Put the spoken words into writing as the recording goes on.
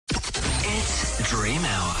Dream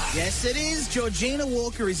Hour. Yes, it is. Georgina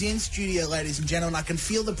Walker is in studio, ladies and gentlemen. I can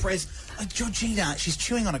feel the press. Georgina, she's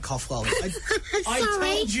chewing on a cough lolly. I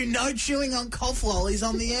told you no chewing on cough lollies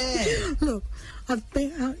on the air. Look, I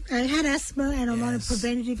had asthma and I'm on a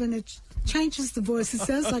preventative and it changes the voice. It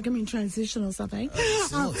sounds like I'm in transition or something.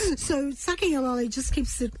 So sucking a lolly just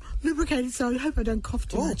keeps it lubricated, so I hope I don't cough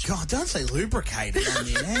too much. Oh, God, don't say lubricated on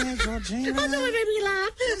the air, Georgina. I know it made me laugh.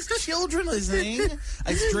 There's children listening.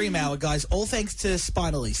 It's Dream Hour, guys. All thanks to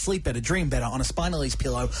Spinalese. Sleep better, dream better on a Spinalese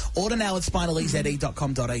pillow. Order now at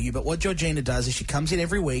spinalese.com.au. But what Georgina does is she comes in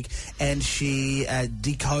every week and she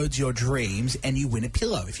decodes your dreams and you win a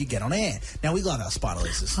pillow if you get on air. Now, we love our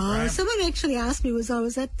Spinaleses. Right? Someone actually asked me, I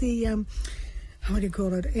was at the... what do you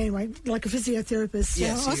call it? Anyway, like a physiotherapist,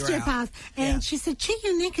 osteopath. And she said, gee,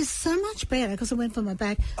 your neck is so much better because I went for my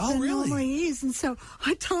back than it normally is. And so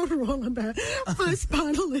I told her all about my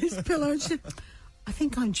Spinalese pillow. And she said, I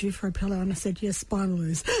think I'm due for a pillow. And I said, yes,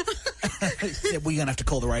 Spinalese. We're going to have to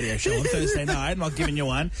call the radio show on Thursday night. I'm not giving you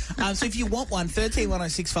one. So if you want one,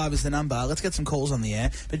 131065 is the number. Let's get some calls on the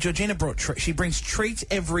air. But Georgina she brings treats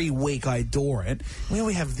every week. I adore it.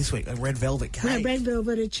 We have this week a red velvet cake. Yeah, red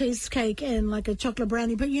velvet, a cheesecake and like a chocolate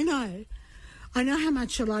brownie. But I know how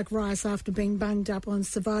much you like rice after being bunged up on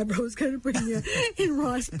Survivor. I was going to bring you in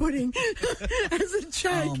rice pudding as a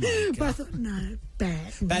joke. Oh, my God. But I thought, no,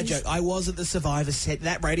 bad joke. I was at the Survivor set.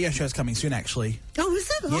 That radio show's coming soon, actually. Oh, is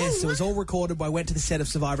it? Yes, it was all recorded. I went to the set of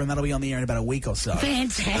Survivor, and that'll be on the air in about a week or so.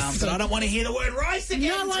 Fantastic. But I don't want to hear the word rice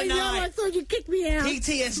again tonight. I thought you kicked me out.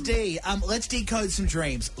 PTSD. Let's decode some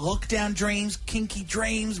dreams. Lockdown dreams, kinky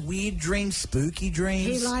dreams, weird dreams, spooky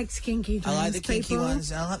dreams. He likes kinky dreams. I like the kinky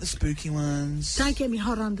ones. I like the spooky ones. Don't get me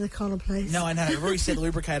hot under the collar, please. No, I know. I've already said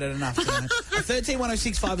lubricated enough tonight.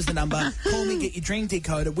 131065 is the number. Call me, get your dream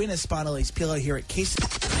decoded. Win a Spinalese pillow here at KISS.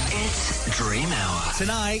 It's Dream Hour.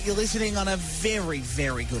 Tonight, you're listening on a very,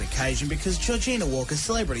 very good occasion because Georgina Walker,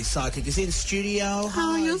 celebrity psychic, is in studio.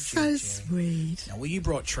 Oh, you're so sweet. Now, well, you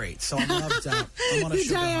brought treats, so I'm loved up. I'm on a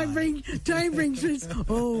sugar high. Don't bring treats.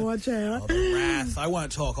 Oh, watch out. Oh, the wrath. I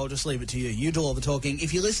won't talk. I'll just leave it to you. You do all the talking.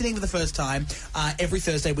 If you're listening for the first time, every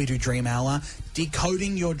Thursday we do Dream Hour,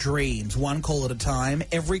 decoding your dreams, one call at a time.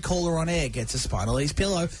 Every caller on air gets a Spinalese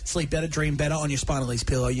pillow. Sleep better, dream better on your Spinalese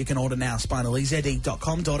pillow. You can order now,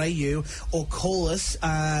 spinalese.com.au, or call us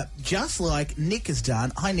just like Nick has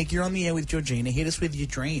done. Hi, Nick. You're on the air with Georgina. Hit us with your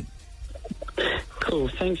dream. Cool.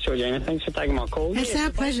 Thanks, Georgina. Thanks for taking my call. It's our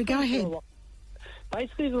pleasure. Go ahead.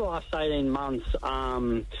 Basically, the last 18 months,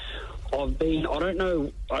 I've been, I don't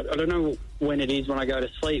know when it is when I go to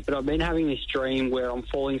sleep, but I've been having this dream where I'm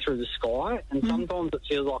falling through the sky, and sometimes it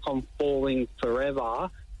feels like I'm falling forever.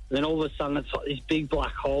 And then all of a sudden, it's like this big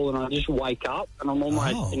black hole, and I just wake up, and I'm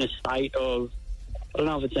almost in a state of, I don't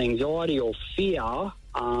know if it's anxiety or fear,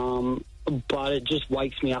 but it just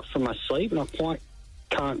wakes me up from my sleep, and I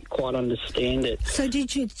can't quite understand it. So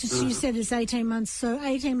did you said it's 18 months, so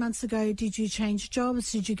 18 months ago, did you change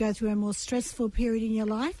jobs? Did you go through a more stressful period in your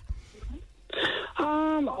life?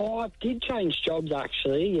 I did change jobs,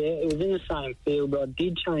 actually, yeah. It was in the same field, but I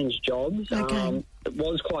did change jobs. Okay. It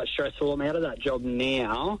was quite stressful. I'm out of that job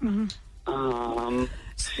now.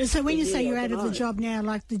 So when you say you're out of the job now,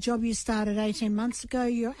 like the job you started 18 months ago,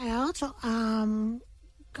 you're out.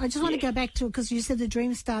 I just want to go back to it because you said the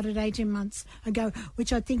dream started 18 months ago,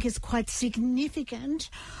 which I think is quite significant.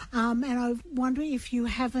 And I wonder if you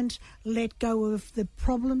haven't let go of the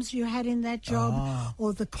problems you had in that job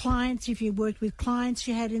or the clients, if you worked with clients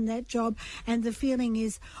you had in that job. And the feeling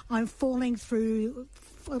is I'm falling through,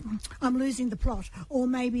 I'm losing the plot, or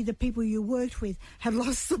maybe the people you worked with have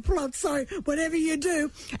lost the plot. So whatever you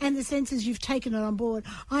do, and the sense is you've taken it on board.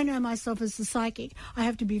 I know myself as a psychic, I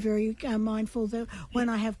have to be very mindful that when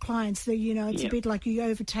I have clients that, it's a bit like you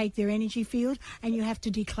overtake their energy field and you have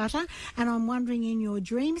to declutter. And I'm wondering, in your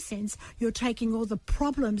dream sense, you're taking all the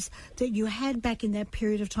problems that you had back in that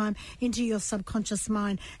period of time into your subconscious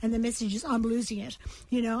mind, and the message is, I'm losing it.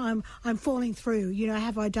 I'm falling through.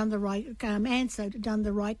 Have I done the right answer, done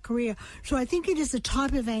the right career? So I think it is a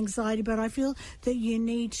type of anxiety, but I feel that you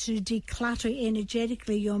need to declutter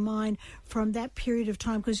energetically your mind from that period of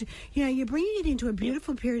time, because you're bringing it into a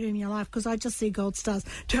beautiful period in your life, because I just see gold stars.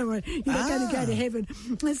 Don't worry, you're not going to go to heaven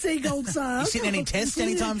and see gold stars. You sitting any tests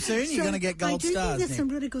anytime soon? You're going to get gold stars. I do think there's some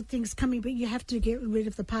really good things coming, but you have to get rid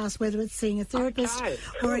of the past, whether it's seeing a therapist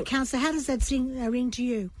or a counsellor. How does that ring to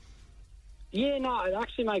you? Yeah, no, it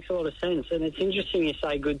actually makes a lot of sense, and it's interesting you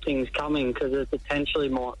say good things coming, because it potentially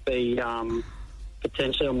might be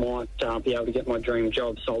potentially I might be able to get my dream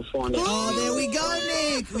job, so I'll find out. Oh, there we go,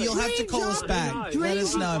 Nick. Well, you'll have to call us back. Let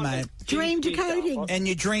us know, mate. Dream decoding. And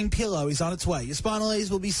your dream pillow is on its way. Your spinal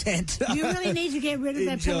ease will be sent. You really need to get rid of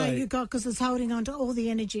that Enjoy. pillow you got because it's holding on to all the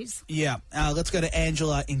energies. Yeah. Let's go to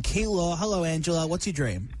Angela in Keilor. Hello, Angela. What's your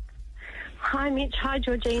dream? Hi, Mitch. Hi,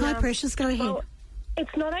 Georgina. Hi, Precious. Go ahead. Well,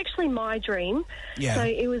 it's not actually my dream. Yeah. So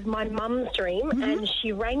it was my mum's dream, and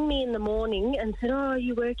she rang me in the morning and said, "Oh, are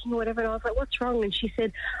you working or whatever?" And I was like, "What's wrong?" And she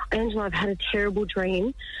said, "Angela, I've had a terrible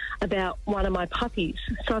dream about one of my puppies."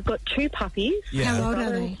 So I've got 2 puppies. Yeah. How old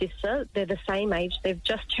Brother are and they? sister. They're the same age. They've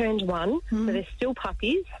just turned 1, so they're still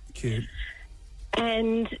puppies. Cute.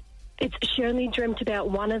 And she only dreamt about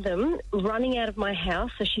one of them running out of my house.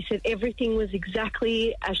 So she said everything was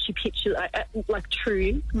exactly as she pictured, like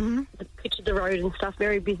true. Pictured the road and stuff,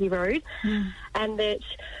 very busy road. And that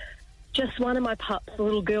just one of my pups, a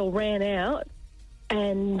little girl, ran out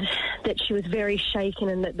and that she was very shaken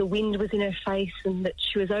and that the wind was in her face and that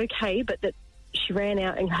she was okay, but that she ran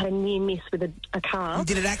out and had a near miss with a car.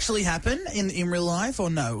 Did it actually happen in real life, or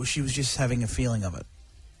no? She was just having a feeling of it.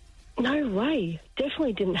 No way.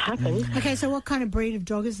 Definitely didn't happen. Okay, so what kind of breed of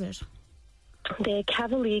dog is it? They're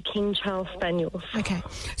Cavalier King Charles Spaniels. Okay,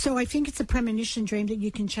 so I think it's a premonition dream that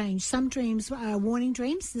you can change. Some dreams are warning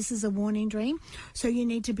dreams. This is a warning dream. So you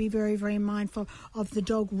need to be very, very mindful of the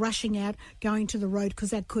dog rushing out, going to the road,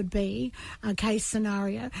 because that could be a case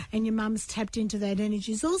scenario. And your mum's tapped into that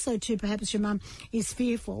energy. Also, too, perhaps your mum is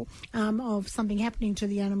fearful of something happening to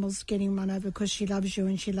the animals, getting run over, because she loves you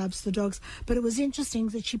and she loves the dogs. But it was interesting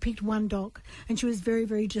that she picked one dog, and she was very,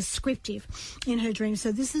 very descriptive in her dream.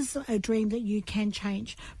 So this is a dream that you can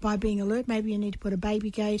change by being alert. Maybe you need to put a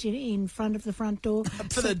baby gate in front of the front door.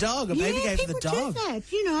 For the dog, a baby gate for the dog. Do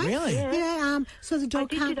that, you know. Really? Yeah. So the I dog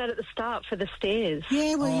did can't. do that at the start for the stairs.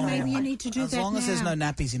 Yeah, well, maybe you need to do As that long as there's no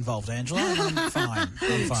now. nappies involved, Angela, I'm fine. I'm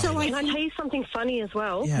fine. So Can I tell you something funny as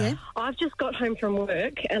well? Yeah. I've just got home from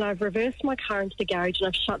work and I've reversed my car into the garage and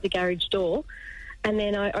I've shut the garage door. And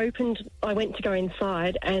then I went to go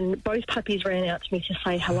inside and both puppies ran out to me to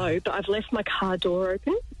say hello, but I've left my car door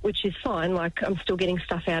open, which is fine. Like, I'm still getting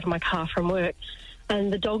stuff out of my car from work.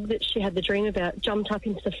 And the dog that she had the dream about jumped up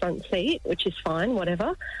into the front seat, which is fine,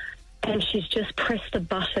 whatever. And she's just pressed a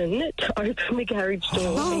button to open the garage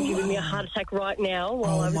door and giving me a heart attack right now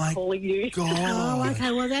while I was calling you. Oh,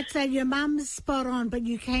 okay. Well, that's your mum's spot on, but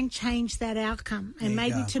you can change that outcome. And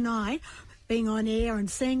maybe tonight, being on air and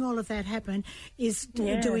seeing all of that happen is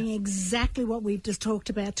doing exactly what we've just talked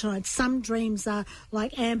about tonight. Some dreams are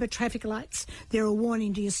like amber traffic lights. They're a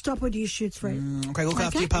warning. Do you stop or do you shoot through? Okay, look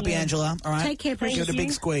after your puppy, Angela. All right. Take care, Precious. Give it a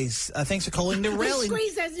big squeeze. Thanks for calling. Narelle.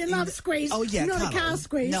 Squeeze as you love squeeze. Oh, yeah. Not cuddle. a car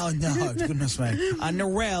squeeze. No, goodness me.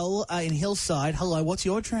 Narelle in Hillside. Hello, what's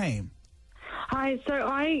your dream? Hi, so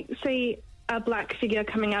I see a black figure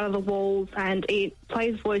coming out of the walls and it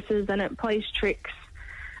plays voices and it plays tricks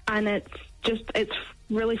and it's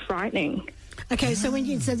really frightening. Okay, so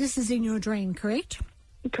so this is in your dream, correct?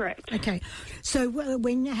 Correct. Okay, so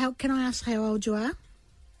how can I ask how old you are?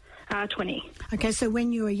 20. Okay, so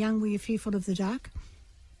when you were young, were you fearful of the dark?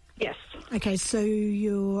 Yes. Okay, so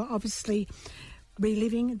you're obviously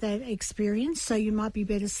reliving that experience, so you might be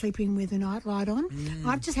better sleeping with a night light on.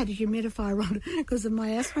 I've just had a humidifier on because of my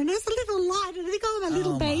asthma, and there's a little light, and I think I'm a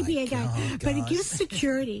little baby again. But it gives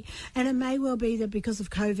security, and it may well be that because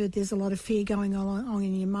of COVID, there's a lot of fear going on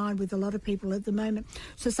in your mind with a lot of people at the moment.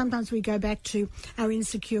 So sometimes we go back to our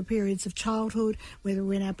insecure periods of childhood, whether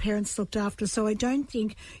when our parents looked after us. So I don't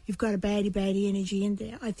think you've got a baddie energy in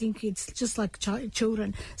there. I think it's just like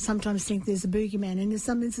children sometimes think there's a boogeyman, and in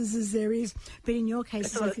some instances there is, but in your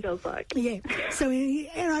case, that's what it feels like. Yeah. So,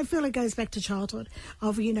 and I feel it goes back to childhood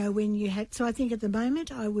of, when you had. So I think at the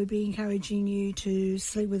moment I would be encouraging you to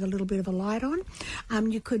sleep with a little bit of a light on.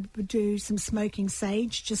 You could do some smoking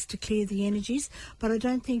sage just to clear the energies, but I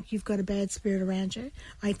don't think you've got a bad spirit around you.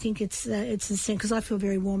 I think it's a sin, because I feel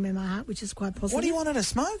very warm in my heart, which is quite positive. What do you want her to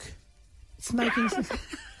smoke? Smoking.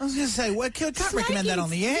 I was going to say, well, can't recommend that on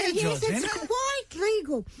the air, yes, Georgina. it's quite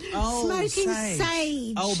legal. Oh, Smoking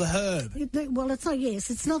sage. Oh, the herb. Well, it's not. Yes,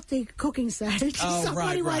 it's not the cooking sage. Oh,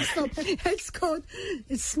 right. It's called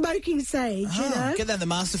smoking sage. Get that in the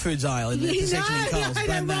Master Foods aisle in the section in Coles.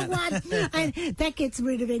 Blend that. One. And that gets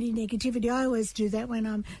rid of any negativity. I always do that when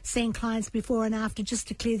I'm seeing clients before and after, just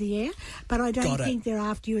to clear the air. But I don't think they're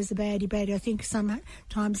after you as a baddie. I think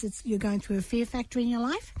sometimes you're going through a fear factor in your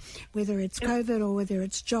life, whether it's COVID or whether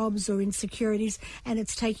it's jobs or insecurities, and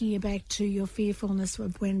it's taking you back to your fearfulness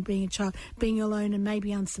of when being a child, being alone and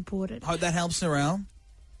maybe unsupported. Hope that helps, Narelle.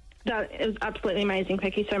 That is absolutely amazing.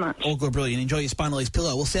 Thank you so much. All good, brilliant. Enjoy your Spinal Ease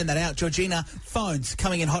pillow. We'll send that out. Georgina, phones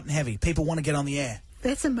coming in hot and heavy. People want to get on the air.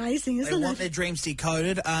 That's amazing, They isn't want it? their dreams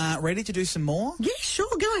decoded. Ready to do some more? Yeah, sure.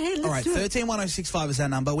 Go ahead. Let's All right, do it. 131065 is our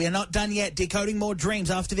number. We are not done yet. Decoding more dreams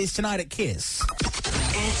after this tonight at KISS.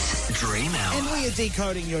 It's Dream Hour. And we are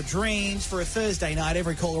decoding your dreams for a Thursday night.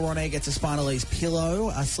 Every caller on air gets a Spinal Ease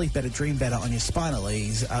pillow. Sleep better, dream better on your Spinal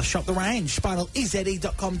Ease. Shop the range,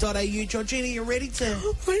 spinaleze.com.au. Georgina, you ready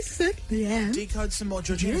to I certainly am. decode some more?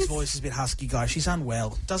 Georgina's Yes. voice is a bit husky, guys. She's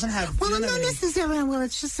unwell. Doesn't have... Well, doesn't I'm have not any- necessarily unwell.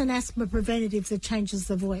 It's just an asthma preventative that changes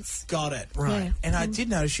the voice. Got it, right. Yeah. And I did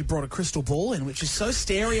notice you brought a crystal ball in, which is so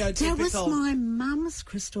stereotypical. That was my mum's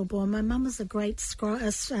crystal ball. My mum was a great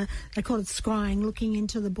they call it scrying, looking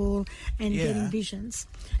into the ball and Yeah. getting visions.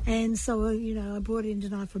 And so, I brought it in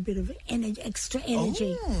tonight for a bit of extra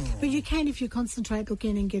energy. Oh. But you can if you concentrate, look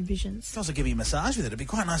in and get visions. Could also give you a massage with it. It'd be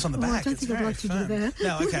quite nice on the Oh, I back. don't It's think I'd very like to do firm. that.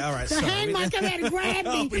 No, okay, all right. The sorry. hand might come out and grab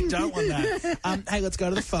me. Oh, we don't want that. Hey, let's go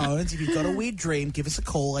to the phones. If you've got a weird dream, give us a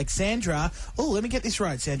call. Like Sandra. Oh, let me get this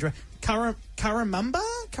right, Sandra. Karamumba?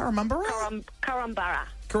 Karambara.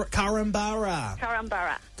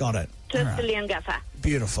 Karambara. Got it. To All right. Gaffa.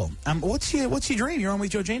 Beautiful. What's your dream? You're on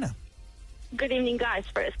with Georgina. Good evening, guys,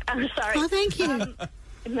 first. I'm sorry. Oh, thank you.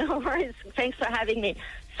 No worries. Thanks for having me.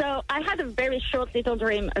 So I had a very short little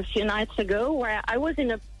dream a few nights ago where I was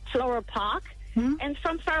in a floral park, and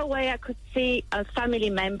from far away I could see family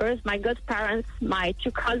members, my godparents, my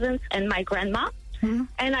two cousins, and my grandma.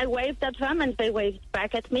 And I waved at them, and they waved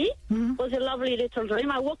back at me. It was a lovely little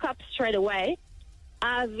dream. I woke up straight away.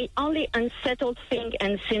 The only unsettled thing,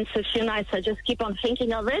 and since a few nights I just keep on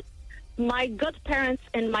thinking of it, my godparents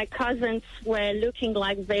and my cousins were looking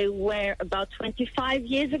like they were about 25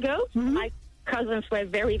 years ago. My cousins were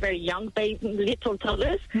very, very young, little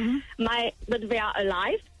toddlers, but they are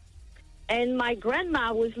alive. And my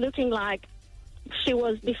grandma was looking like she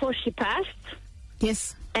was before she passed.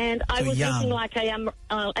 Yes. And I So was young. looking like I am,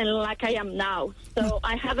 and like I am now. So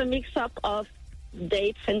I have a mix-up of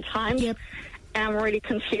dates and times. Yep. And I'm really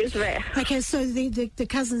confused there. Okay, so the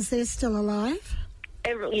cousins, they're still alive?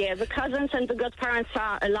 The cousins and the godparents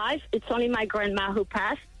are alive. It's only my grandma who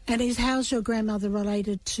passed. And how's your grandmother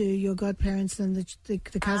related to your godparents and the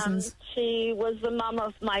cousins? She was the mum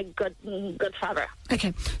of my godfather.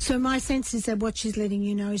 Okay, so my sense is that what she's letting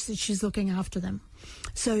you know is that she's looking after them.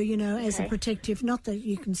 So, as a protective, not that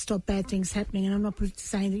you can stop bad things happening, and I'm not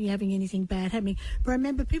saying that you're having anything bad happening, but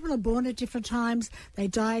remember, people are born at different times, they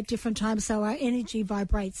die at different times, so our energy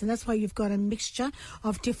vibrates, and that's why you've got a mixture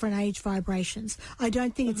of different age vibrations. I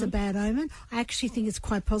don't think it's a bad omen. I actually think it's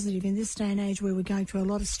quite positive in this day and age where we're going through a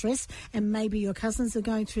lot of stress, and maybe your cousins are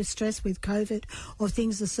going through stress with COVID or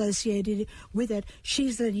things associated with it.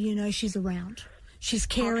 She's letting you know she's around. She's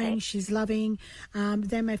caring, she's loving.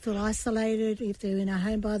 They may feel isolated if they're in a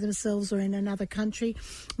home by themselves or in another country.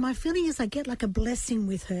 My feeling is I get like a blessing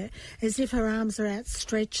with her, as if her arms are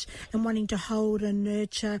outstretched and wanting to hold and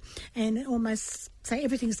nurture and almost say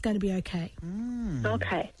everything's going to be okay.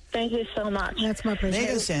 Okay. Thank you so much. That's my There you go,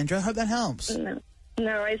 pleasure. Sandra. Hope that helps. No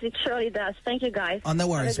worries. It surely does. Thank you, guys. Oh, no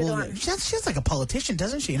worries. Have a good Well, one. she sounds like a politician,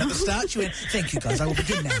 doesn't she? And at the start, she went, "Thank you, guys. I will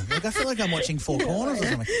begin now." Like, I feel like I'm watching Four Corners or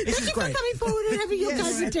something. This is Thank you great. for coming forward and having your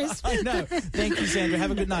COVID test. I know. Thank you, Sandra. Have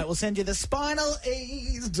a good night. We'll send you the Spinal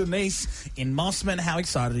Ease. Denise in Mossman. How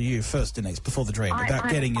excited are you first, Denise, before the dream, about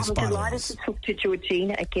getting your I'm Spinal delighted Ease? to talk to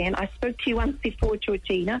Georgina again. I spoke to you once before,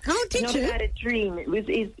 Georgina. Oh, did Not you? about a dream. It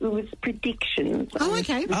was predictions. Oh,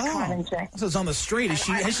 okay. With Karen Jack. So it's on the street.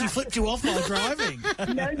 Has she flipped you off while driving?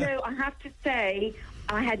 No, I have to say,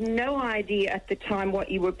 I had no idea at the time what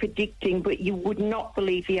you were predicting, but you would not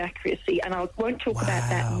believe the accuracy. And I won't talk about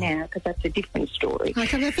that now because that's a different story.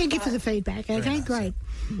 Okay, well, thank you for the feedback. Okay, nice. great.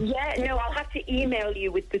 Yeah, no, I'll have to email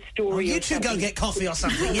you with the story. You or two go something. get coffee or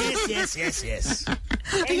something. Yes.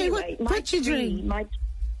 Okay, Anyway, what's your dream?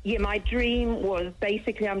 My dream was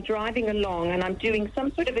basically I'm driving along and I'm doing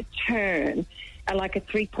some sort of a turn, like a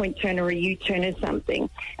three-point turn or a U-turn or something.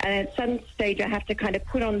 And at some stage I have to kind of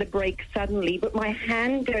put on the brake suddenly, but my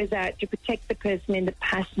hand goes out to protect the person in the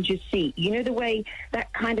passenger seat. You know the way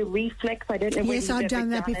that kind of reflex? I don't know whether Yes, you've I've ever done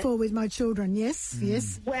that it. before with my children. Yes,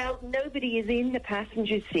 yes. Well, nobody is in the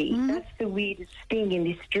passenger seat. That's the weirdest thing in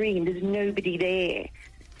this dream. There's nobody there,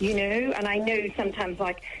 And I know sometimes,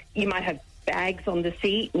 like, you might have bags on the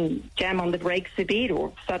seat and jam on the brakes a bit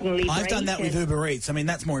or suddenly I've done brake that with and- Uber Eats. I mean,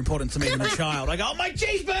 that's more important to me than a child. I go, "Oh, my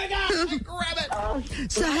cheeseburger! Grab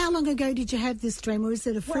it!" So how long ago did you have this dream, or is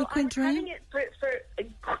it a Well, frequent I'm dream? having it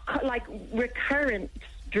for like recurrent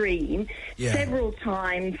dream Yeah. several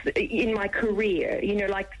times in my career,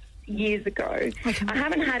 like years ago. Okay. I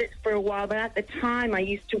haven't had it for a while, but at the time I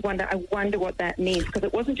used to wonder, what that means, because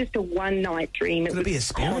it wasn't just a one-night dream. Could it be a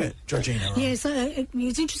spirit, Georgina? Right? Yeah, so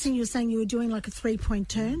it's interesting you were saying you were doing like a three-point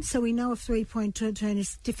turn. So we know a three-point turn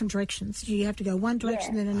is different directions. You have to go one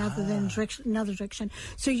direction, then another, then another direction.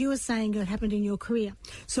 So you were saying it happened in your career.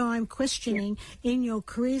 So I'm questioning, in your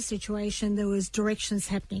career situation, there was directions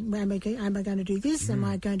happening. Am I going to do this? Am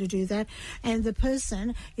I going to do that? And the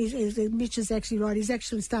person, Mitch is actually right, he's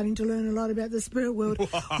actually starting to learn a lot about the spirit world,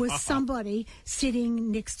 with somebody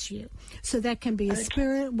sitting next to you. So that can be a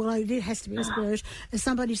spirit. Well, it has to be a spirit.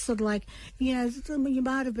 Somebody sort of like, you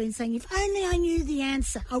might have been saying, if only I knew the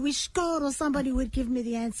answer. I wish God or somebody would give me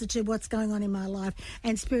the answer to what's going on in my life.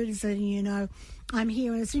 And spirit is letting you know, I'm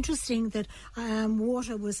here. And it's interesting that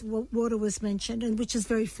water was mentioned, and which is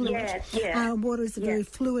very fluid. Yes. Water is a very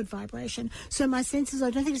fluid vibration. So my sense is, I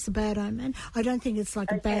don't think it's a bad omen. I don't think it's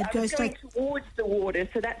like a bad ghost. I was going towards the water,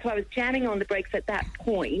 so that's why I was jamming on the brakes at that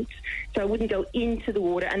point, so I wouldn't go into the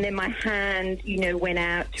water. And then my hand, went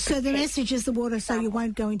out. So the message is the water, so you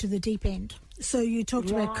won't go into the deep end. So you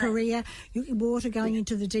talked about career, water going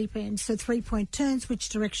into the deep end. So 3-point turns, which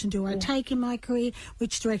direction do I take in my career?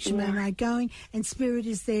 Which direction am I going? And spirit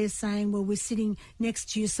is there saying, well, we're sitting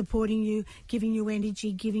next to you, supporting you, giving you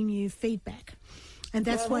energy, giving you feedback. And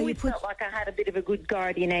that's why you put... felt like I had a bit of a good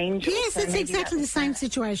guardian angel. Yes, it's exactly the same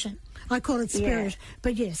situation. I call it spirit,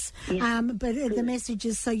 but yes. But the message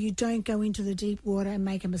is so you don't go into the deep water and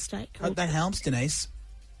make a mistake. Hope that helps, Denise.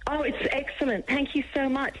 Oh, it's excellent. Thank you so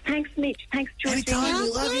much. Thanks, Mitch. Thanks, Georgina. Anytime. We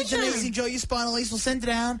love you, Denise. Enjoy your spinal ease. We'll send it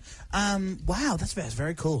down. Wow, that's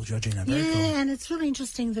very cool, Georgina. Very cool. Yeah, and it's really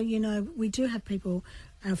interesting that, we do have people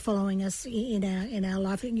following us in our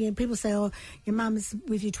life. People say, oh, your mum is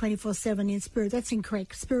with you 24/7 in spirit. That's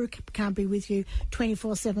incorrect. Spirit can't be with you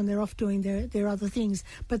 24/7. They're off doing their other things,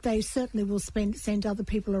 but they certainly will send other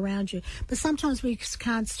people around you. But sometimes we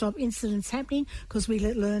can't stop incidents happening because we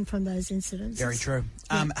learn from those incidents. Very true.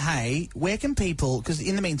 Yeah. Hey, where can people, because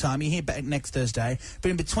in the meantime, you're here back next Thursday,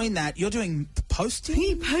 but in between that, you're doing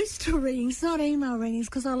posting? Postal readings, not email readings,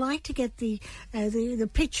 because I like to get the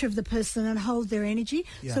picture of the person and hold their energy.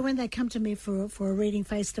 Yeah. So when they come to me for a reading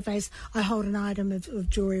face-to-face, I hold an item of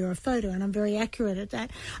jewellery or a photo, and I'm very accurate at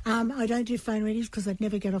that. I don't do phone readings because I'd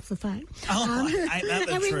never get off the phone. Ain't that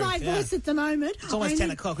the and truth? with my voice at the moment... It's almost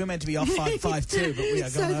 10 o'clock. We're meant to be off 5:02, but we are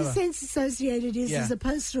going over. So the sense associated is a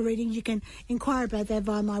postal reading. You can inquire about that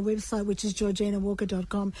via my website, which is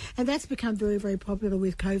georginawalker.com, and that's become very, very popular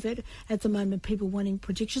with COVID at the moment, people wanting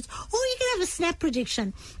predictions. Or you can have a snap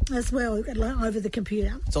prediction as well over the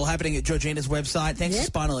computer. It's all happening at Georgina's website. Thanks to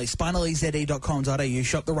Spinal Ease, spinalease.com.au.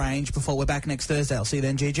 Shop the range before we're back next Thursday. I'll see you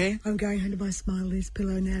then, Gigi. I'm going home to my Spinal Ease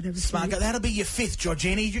pillow now to have a sleep. That'll be your 5th,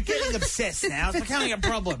 Georgina. You're getting obsessed now. It's becoming a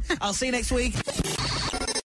problem. I'll see you next week.